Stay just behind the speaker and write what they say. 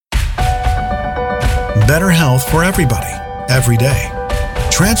better health for everybody, every day.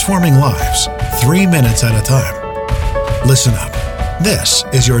 Transforming lives, 3 minutes at a time. Listen up. This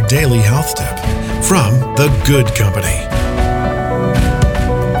is your daily health tip from The Good Company.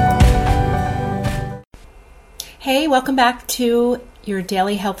 Hey, welcome back to your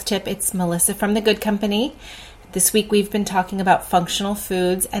daily health tip. It's Melissa from The Good Company. This week we've been talking about functional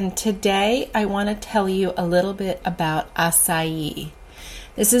foods, and today I want to tell you a little bit about acai.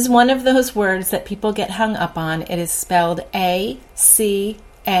 This is one of those words that people get hung up on. It is spelled A-C-A-I.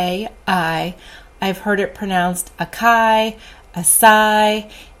 I've heard it pronounced acai,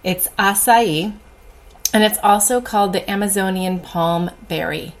 acai. It's acai, and it's also called the Amazonian palm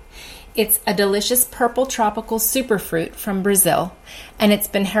berry. It's a delicious purple tropical superfruit from Brazil, and it's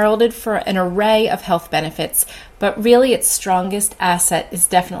been heralded for an array of health benefits, but really its strongest asset is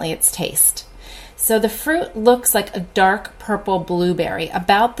definitely its taste. So the fruit looks like a dark purple blueberry,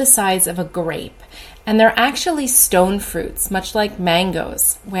 about the size of a grape, and they're actually stone fruits, much like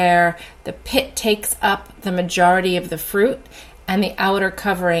mangoes, where the pit takes up the majority of the fruit, and the outer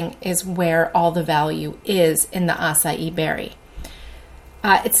covering is where all the value is in the acai berry.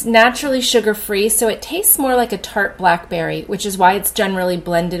 It's naturally sugar-free, so it tastes more like a tart blackberry, which is why it's generally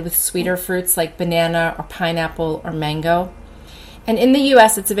blended with sweeter fruits like banana or pineapple or mango. And in the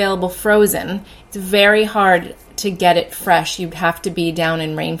U.S., it's available frozen. It's very hard to get it fresh. You'd have to be down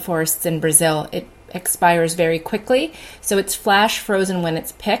in rainforests in Brazil. It expires very quickly, so it's flash frozen when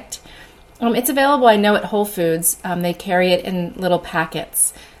it's picked. It's available, I know, at Whole Foods. They carry it in little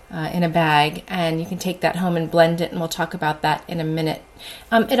packets in a bag, and you can take that home and blend it, and we'll talk about that in a minute.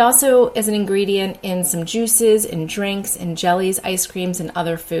 It also is an ingredient in some juices, in drinks, in jellies, ice creams, and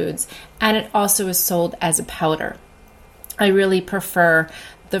other foods, and it also is sold as a powder. I really prefer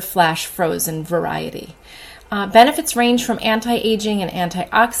the flash frozen variety. Benefits range from anti-aging and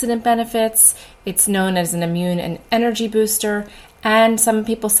antioxidant benefits. It's known as an immune and energy booster, and some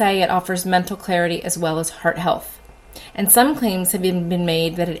people say it offers mental clarity as well as heart health. And some claims have even been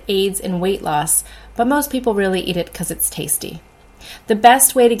made that it aids in weight loss, but most people really eat it because it's tasty. The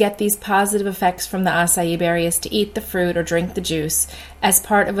best way to get these positive effects from the acai berry is to eat the fruit or drink the juice as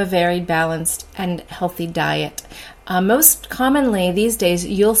part of a very balanced and healthy diet. Most commonly these days,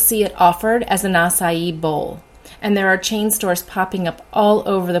 you'll see it offered as an acai bowl, and there are chain stores popping up all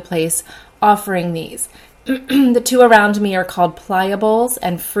over the place offering these. The two around me are called Pliables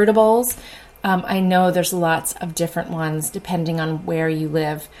and Fruitables. I know there's lots of different ones depending on where you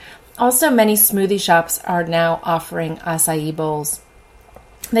live. Also, many smoothie shops are now offering acai bowls.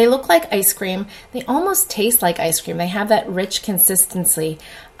 They look like ice cream. They almost taste like ice cream. They have that rich consistency.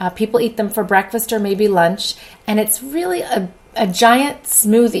 People eat them for breakfast or maybe lunch, and it's really a giant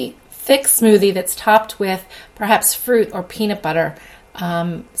smoothie, thick smoothie that's topped with perhaps fruit or peanut butter,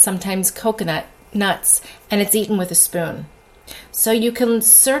 sometimes coconut, nuts, and it's eaten with a spoon. So you can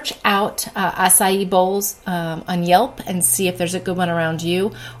search out acai bowls on Yelp and see if there's a good one around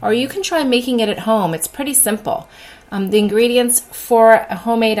you, or you can try making it at home. It's pretty simple. The ingredients for a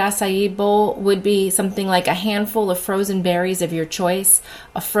homemade acai bowl would be something like a handful of frozen berries of your choice,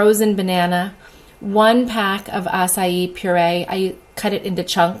 a frozen banana, 1 pack of acai puree, I cut it into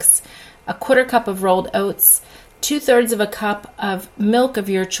chunks, a 1/4 cup of rolled oats, 2/3 of a cup of milk of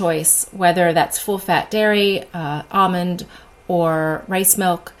your choice, whether that's full-fat dairy, almond, or rice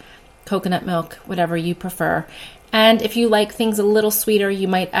milk, coconut milk, whatever you prefer. And if you like things a little sweeter, you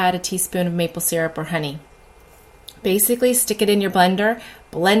might add a teaspoon of maple syrup or honey. Basically, stick it in your blender,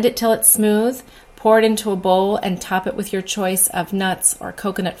 blend it till it's smooth, pour it into a bowl, and top it with your choice of nuts or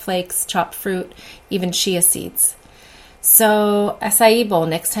coconut flakes, chopped fruit, even chia seeds. So, acai bowl,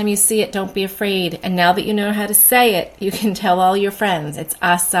 next time you see it, don't be afraid. And now that you know how to say it, you can tell all your friends it's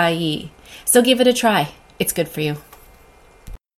acai. So give it a try. It's good for you.